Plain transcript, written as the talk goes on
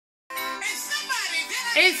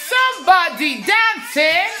Is somebody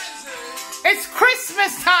dancing? It's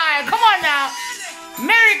Christmas time. Come on now.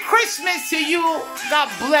 Merry Christmas to you. God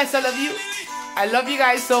bless all of you. I love you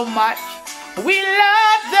guys so much. We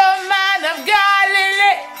love the man of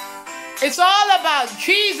Galilee. It's all about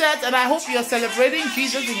Jesus, and I hope you're celebrating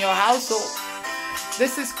Jesus in your household.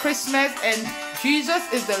 This is Christmas, and Jesus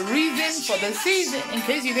is the reason for the season. In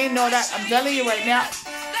case you didn't know that, I'm telling you right now,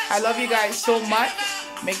 I love you guys so much.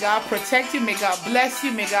 May God protect you. May God bless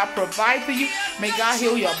you. May God provide for you. May God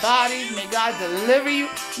heal your bodies. May God deliver you.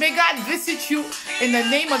 May God visit you in the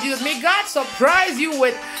name of Jesus. May God surprise you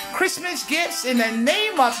with Christmas gifts in the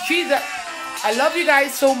name of Jesus. I love you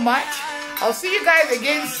guys so much. I'll see you guys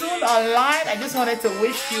again soon online. I just wanted to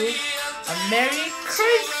wish you a Merry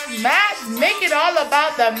Christmas. Make it all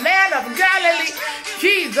about the man of Galilee,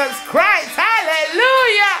 Jesus Christ.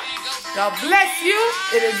 Hallelujah. God bless you.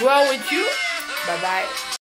 It is well with you. Bye-bye.